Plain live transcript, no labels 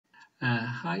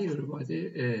Hi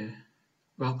everybody,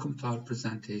 welcome to our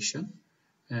presentation.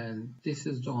 This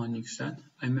is Dogan Yuksel.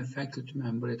 I'm a faculty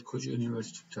member at Kocaeli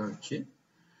University, Turkey.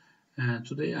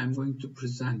 Today I'm going to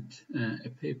present a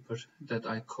paper that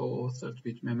I co-authored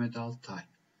with Mehmet Altay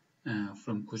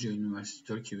from Kocaeli University,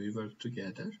 Turkey. We work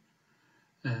together.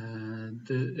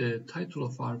 The title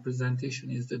of our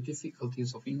presentation is The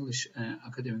Difficulties of English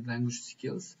Academic Language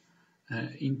Skills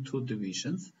in Two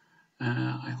Divisions.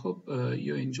 I hope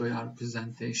you enjoy our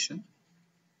presentation.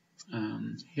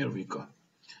 Here we go.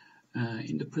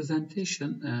 In the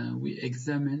presentation, we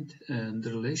examined the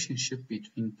relationship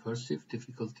between perceived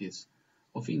difficulties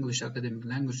of English academic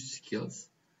language skills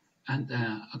and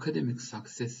academic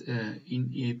success in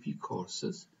EAP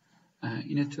courses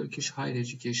in a Turkish higher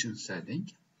education setting.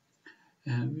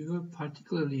 We were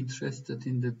particularly interested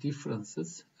in the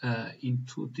differences in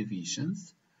two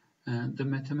divisions, the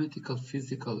mathematical,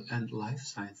 physical, and life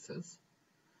sciences,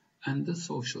 and the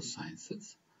social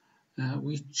sciences.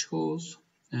 We chose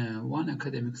one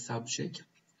academic subject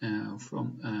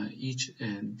from each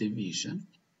division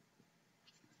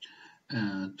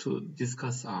to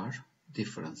discuss our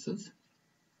differences.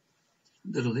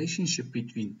 The relationship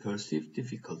between perceived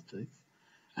difficulties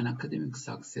and academic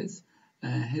success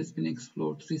has been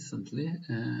explored recently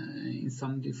in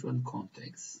some different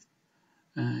contexts.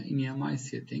 In EMI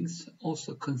settings,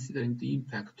 also considering the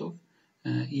impact of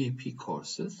EAP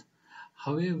courses.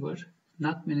 However,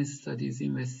 not many studies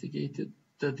investigated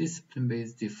the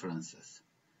discipline-based differences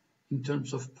in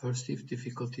terms of perceived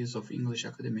difficulties of English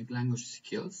academic language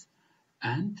skills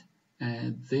and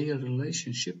their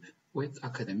relationship with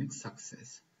academic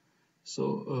success.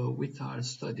 So, with our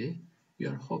study, we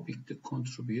are hoping to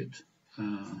contribute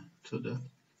to the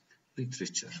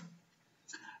literature.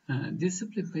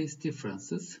 Discipline-based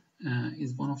differences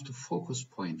is one of the focus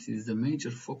points, is the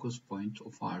major focus point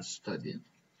of our study.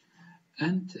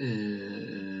 And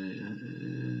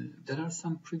there are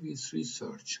some previous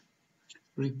research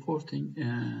reporting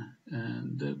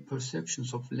the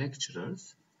perceptions of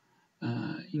lecturers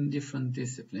in different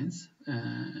disciplines.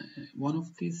 One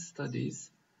of these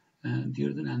studies,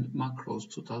 Dogan and Macro's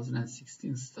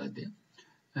 2016 study,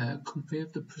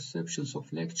 compared the perceptions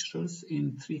of lecturers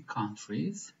in three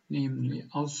countries, namely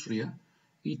Austria,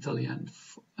 Italy, and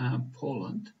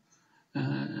Poland.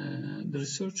 The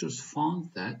researchers found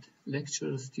that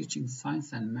lecturers teaching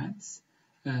science and maths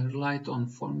relied on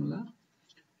formula,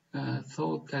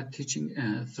 thought that teaching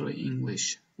through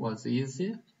English was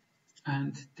easy,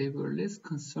 and they were less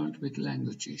concerned with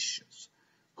language issues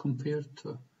compared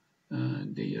to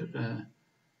their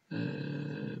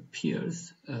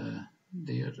peers,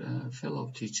 their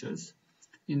fellow teachers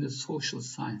in the social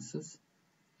sciences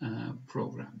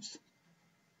programs.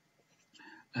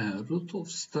 Route of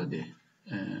study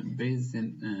based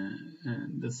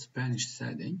in the Spanish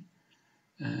setting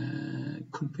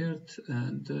compared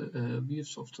the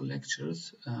views of the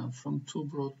lecturers from two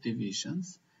broad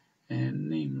divisions,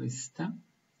 namely STEM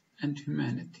and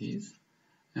humanities.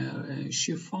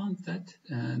 She found that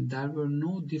there were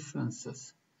no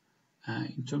differences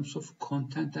in terms of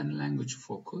content and language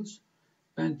focus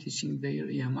when teaching their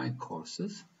EMI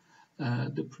courses.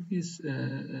 The previous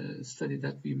study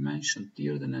that we mentioned,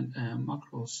 Dogan and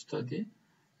Macro study,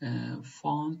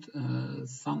 found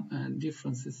some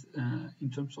differences in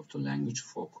terms of the language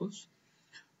focus,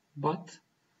 but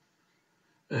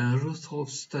Route of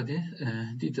study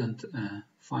didn't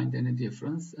find any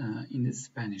difference in the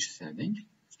Spanish setting.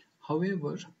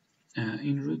 However,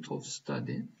 in route of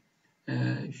study,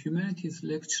 humanities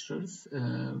lecturers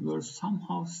were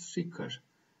somehow stricter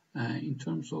in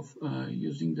terms of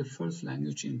using the first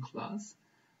language in class,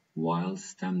 while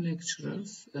STEM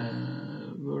lecturers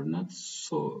were not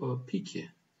so picky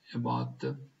about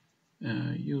the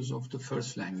use of the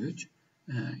first language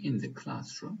in the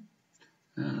classroom.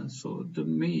 So the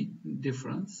main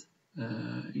difference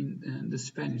in the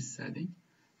Spanish setting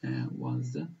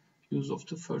was the use of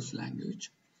the first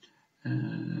language.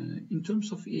 In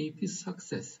terms of EAP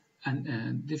success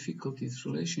and difficulties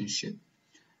relationship,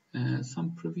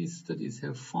 some previous studies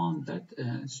have found that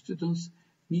students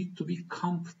need to be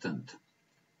competent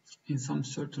in some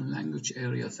certain language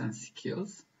areas and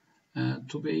skills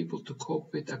to be able to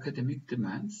cope with academic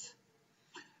demands.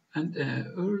 And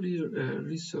earlier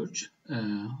research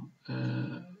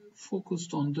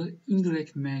focused on the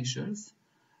indirect measures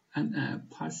and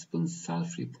participants'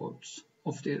 self-reports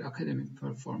of their academic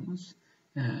performance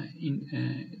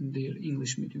in their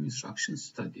English medium instruction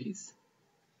studies.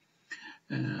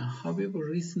 However,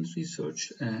 recent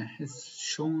research has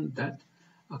shown that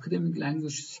academic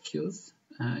language skills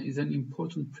is an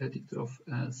important predictor of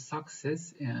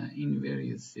success in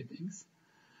various settings.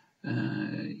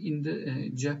 In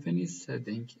the Japanese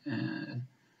setting,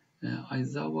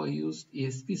 Aizawa used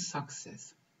ESP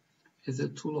success as a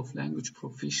tool of language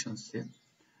proficiency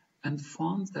and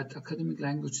found that academic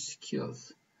language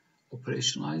skills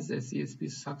operationalized as ESP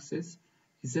success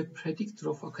is a predictor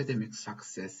of academic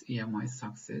success, EMI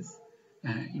success,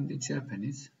 in the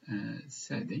Japanese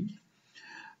setting.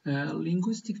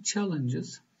 Linguistic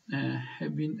challenges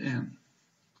have been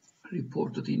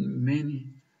reported in many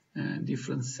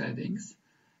different settings,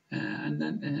 and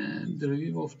then the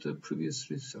review of the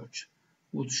previous research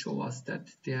would show us that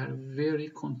they are very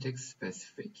context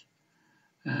specific.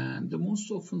 The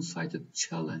most often cited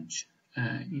challenge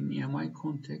in EMI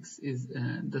context is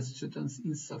the student's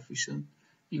insufficient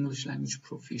English language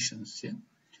proficiency,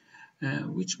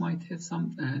 which might have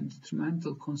some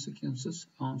detrimental consequences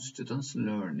on students'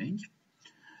 learning.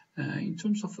 In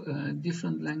terms of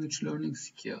different language learning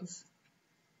skills,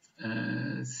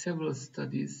 several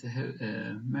studies have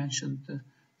mentioned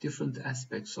different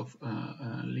aspects of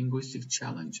linguistic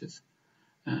challenges.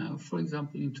 For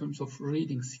example, in terms of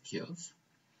reading skills,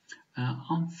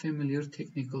 unfamiliar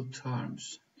technical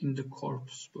terms in the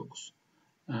corpus books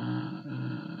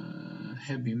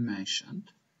have been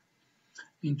mentioned.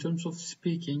 In terms of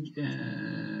speaking,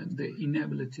 the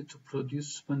inability to produce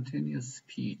spontaneous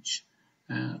speech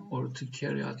or to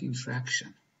carry out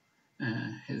interaction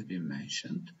has been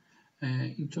mentioned.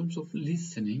 In terms of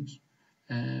listening,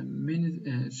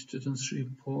 many students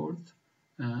report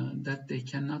that they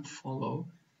cannot follow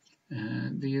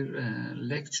their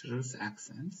lecturers'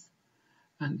 accents.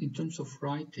 And in terms of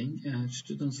writing,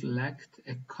 students lacked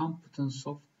a competence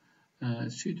of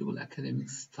suitable academic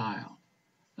style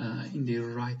in their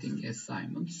writing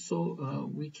assignments.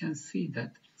 So we can see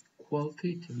that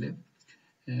qualitatively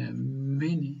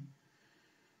many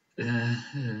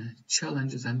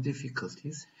challenges and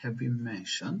difficulties have been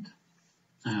mentioned.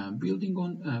 Building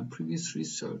on previous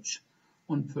research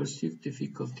on perceived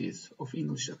difficulties of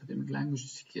English academic language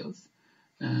skills,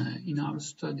 in our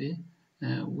study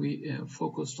we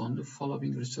focused on the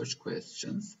following research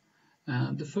questions.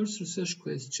 The first research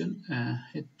question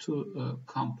had two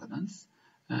components.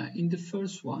 In the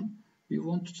first one, we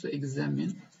wanted to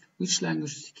examine which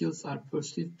language skills are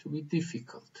perceived to be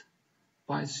difficult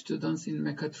by students in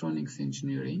mechatronics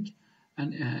engineering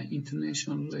and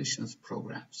international relations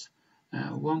programs,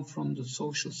 one from the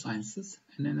social sciences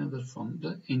and another from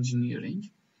the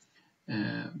engineering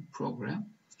program.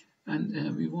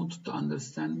 And we wanted to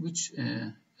understand which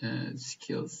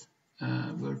skills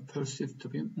were perceived to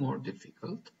be more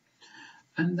difficult.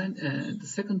 And then the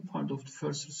second part of the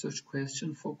first research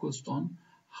question focused on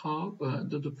how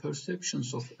do the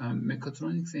perceptions of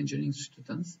mechatronics engineering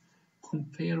students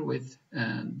compare with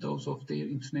those of their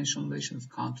international relations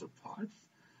counterparts.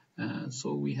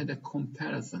 So we had a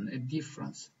comparison, a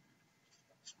difference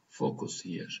focus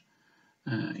here.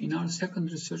 In our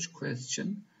second research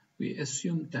question, we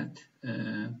assumed that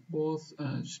both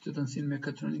students in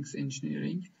mechatronics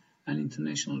engineering and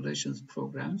international relations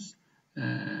programs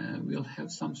will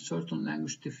have some certain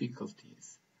language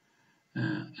difficulties.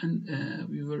 And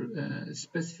we were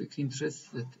specifically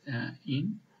interested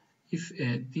in if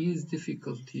these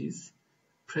difficulties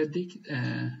predict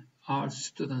our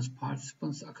students'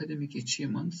 participants' academic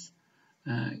achievements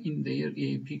in their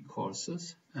EAP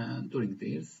courses during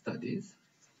their studies.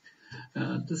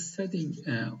 The setting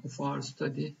of our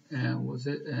study was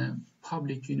a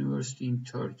public university in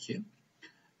Turkey,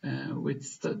 with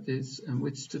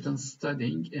students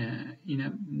studying in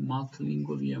a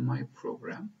multilingual EMI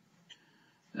program.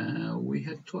 We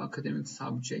had two academic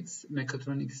subjects,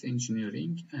 mechatronics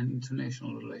engineering and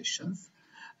international relations.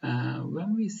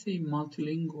 When we say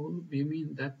multilingual, we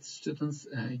mean that students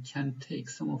can take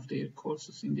some of their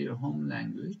courses in their home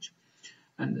language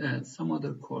and some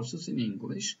other courses in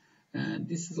English.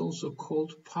 This is also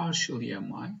called partial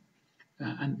EMI,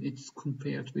 and it's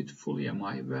compared with full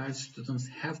EMI, where students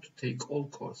have to take all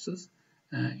courses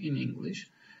in English.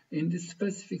 In this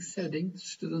specific setting,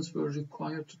 students were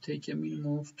required to take a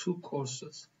minimum of two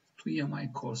courses, two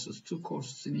EMI courses, two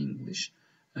courses in English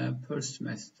per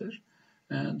semester.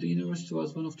 The university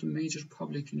was one of the major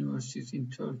public universities in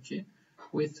Turkey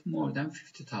with more than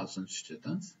 50,000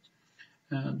 students.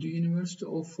 The university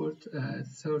offered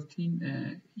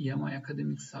 13 EMI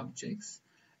academic subjects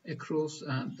across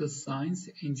the science,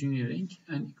 engineering,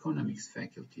 and economics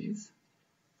faculties.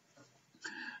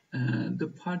 The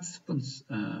participants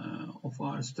of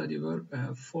our study were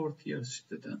fourth-year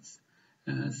students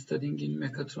studying in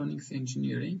mechatronics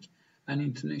engineering and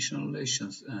international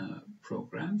relations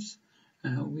programs.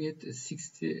 We had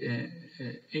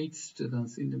 68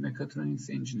 students in the mechatronics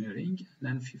engineering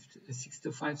and then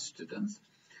 65 students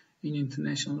in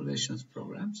international relations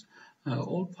programs.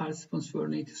 All participants were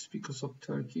native speakers of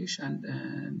Turkish,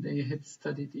 and they had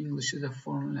studied English as a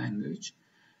foreign language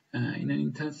in an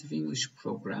intensive English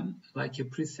program, like a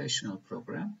pre-sessional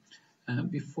program,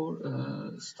 before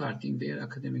starting their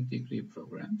academic degree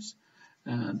programs.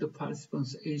 The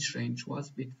participants' age range was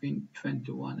between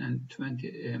 21 and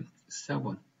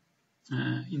 27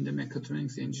 in the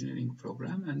mechatronics engineering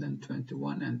program, and then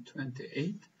 21 and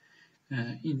 28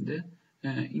 in the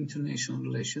international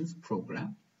relations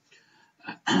program.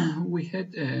 We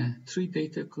had 3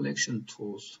 data collection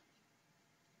tools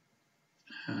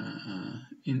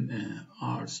in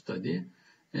our study.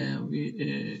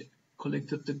 We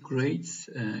collected the grades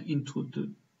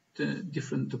into the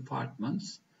different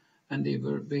departments, and they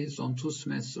were based on 2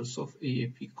 semesters of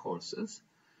EAP courses.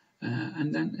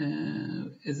 And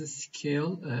then as a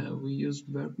scale, we used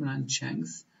Bergman and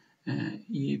Chang's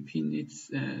EAP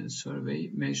needs survey,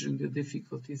 measuring the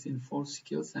difficulties in 4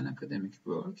 skills and academic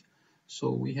work.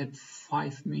 So we had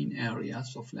 5 main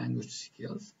areas of language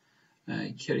skills: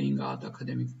 carrying out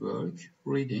academic work,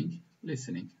 reading,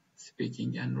 listening,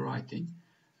 speaking, and writing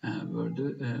were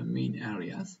the main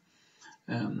areas.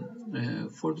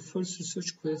 For the first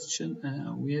research question,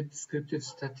 we had descriptive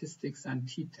statistics and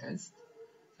t-test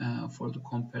for the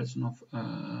comparison of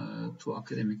 2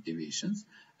 academic divisions.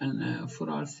 And for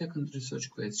our second research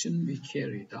question, we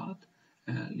carried out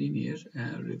linear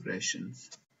regressions.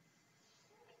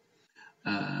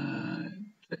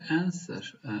 To answer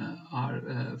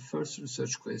our first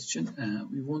research question,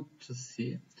 we want to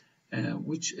see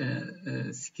which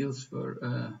skills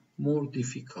were more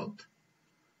difficult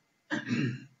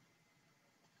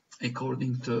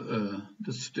according to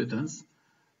the students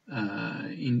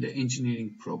in the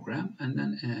engineering program, and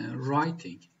then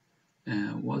writing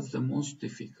was the most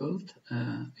difficult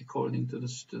according to the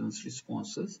students'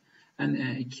 responses,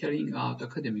 and carrying out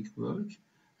academic work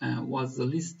was the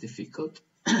least difficult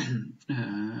in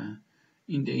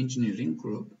the engineering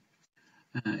group.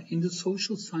 In the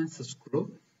social sciences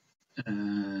group,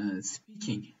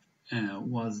 speaking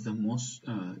was the most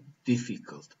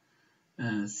difficult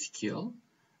skill,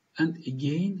 and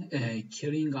again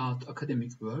carrying out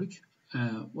academic work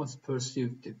was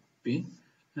perceived to be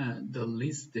the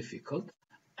least difficult.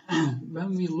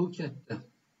 When we look at the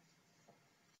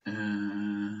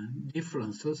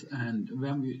differences, and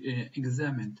when we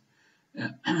examined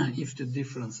if the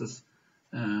differences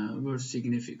were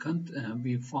significant,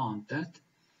 we found that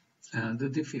the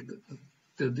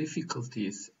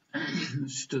difficulties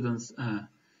students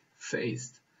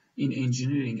faced in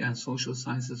engineering and social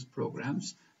sciences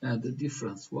programs, the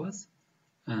difference was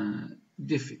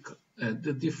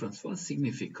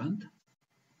significant.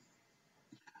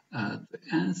 To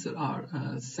answer our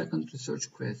second research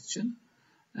question,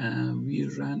 we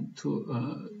ran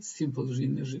 2 simple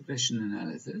linear regression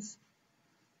analysis,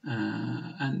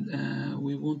 and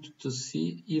we wanted to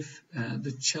see if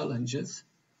the challenges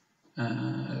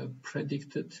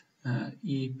predicted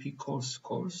EAP course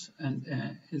scores, and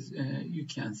as you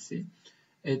can see,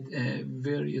 at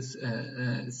various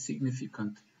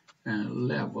significant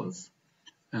levels,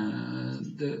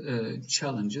 the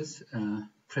challenges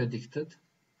predicted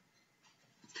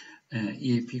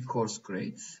EAP course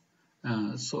grades.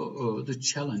 So the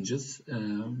challenges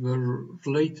were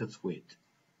related with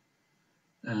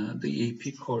the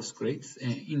EAP course grades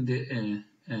in the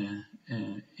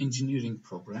engineering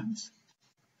programs.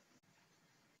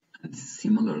 And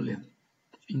similarly,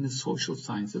 in the social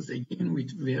sciences, again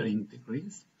with varying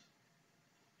degrees,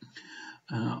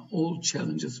 all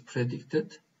challenges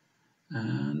predicted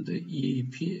the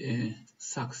EAP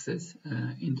success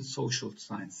in the social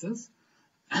sciences.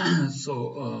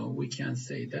 So we can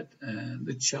say that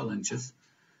the challenges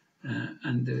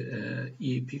and the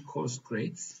EAP course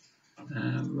grades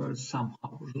were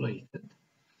somehow related.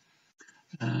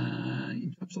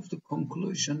 In terms of the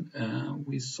conclusion,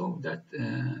 we saw that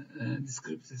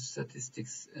descriptive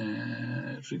statistics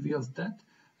reveals that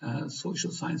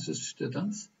social sciences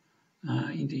students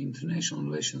in the international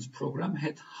relations program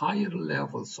had higher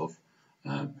levels of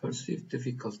perceived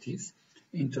difficulties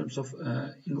in terms of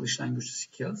English language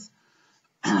skills.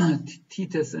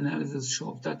 T-test analysis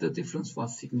showed that the difference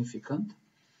was significant,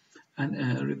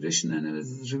 and regression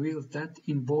analysis revealed that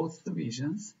in both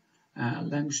divisions,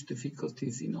 language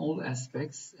difficulties in all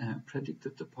aspects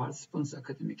predicted the participants'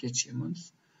 academic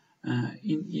achievements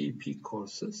in EAP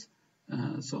courses.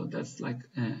 So that's like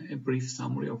a brief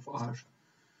summary of our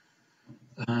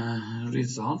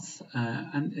results.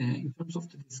 And in terms of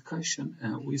the discussion,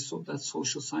 we saw that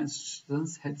social science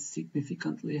students had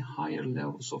significantly higher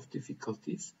levels of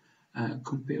difficulties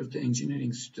compared to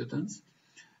engineering students.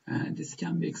 This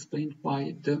can be explained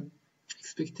by the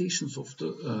expectations of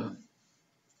the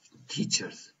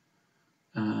teachers.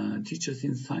 Teachers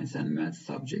in science and math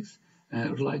subjects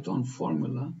relied on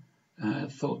formula,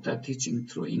 thought that teaching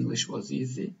through English was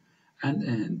easy,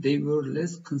 and they were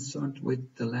less concerned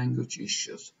with the language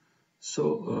issues.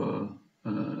 So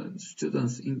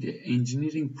students in the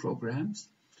engineering programs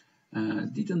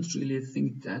didn't really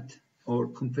think that, or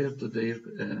compared to their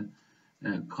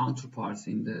counterparts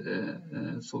in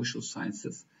the social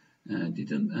sciences,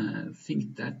 didn't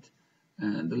think that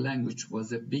the language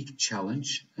was a big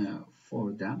challenge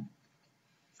for them.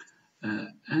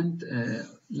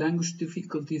 Language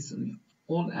difficulties in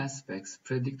all aspects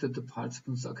predicted the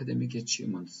participants' academic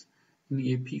achievements in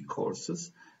AP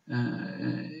courses.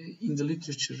 In the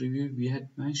literature review, we had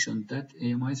mentioned that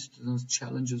AMI students'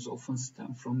 challenges often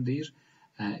stem from their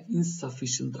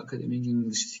insufficient academic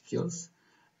English skills,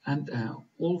 and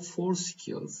all four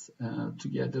skills,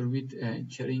 together with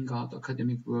carrying out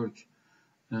academic work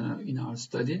in our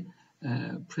study,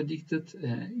 predicted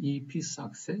EP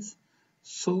success.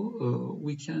 So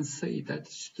we can say that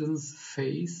students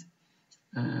face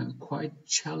quite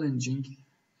challenging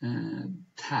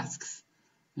tasks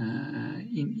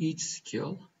in each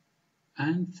skill,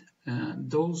 and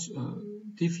those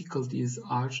difficulties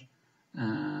are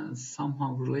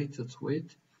somehow related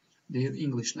with their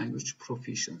English language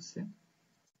proficiency.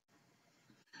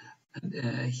 And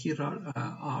here are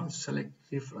our select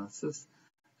differences,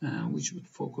 which would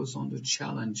focus on the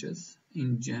challenges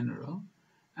in general,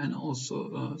 and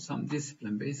also some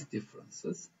discipline-based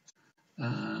differences.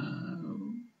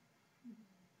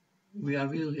 We are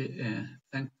really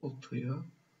thankful to you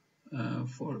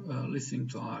for listening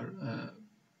to our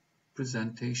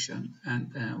presentation,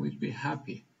 and we'd be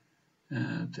happy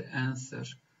to answer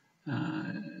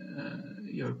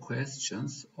your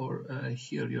questions or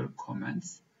hear your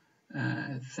comments.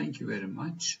 Thank you very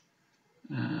much.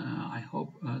 I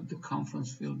hope the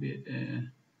conference will be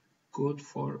good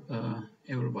for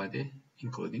everybody,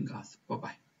 including us.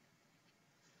 Bye-bye.